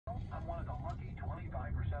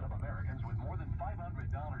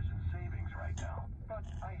But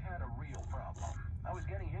I had a real problem. I was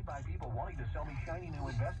getting hit by people wanting to sell me shiny new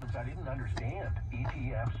investments I didn't understand.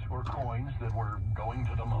 ETFs or coins that were going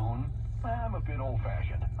to the moon. I'm a bit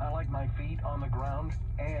old-fashioned. I like my feet on the ground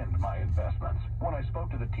and my investments. When I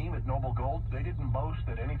spoke to the team at Noble Gold, they didn't boast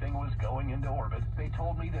that anything was going into orbit. They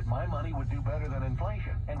told me that my money would do better than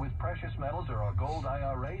inflation. And with precious metals or a gold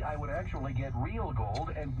IRA, I would actually get real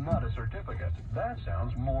gold and not a certificate. That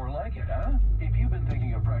sounds more like it, huh? If you've been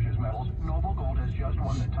thinking of precious metals, Noble Gold has just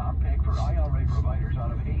won the top pick for IRA providers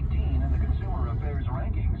out of 18 in the Consumer Affairs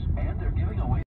rankings. And they're giving away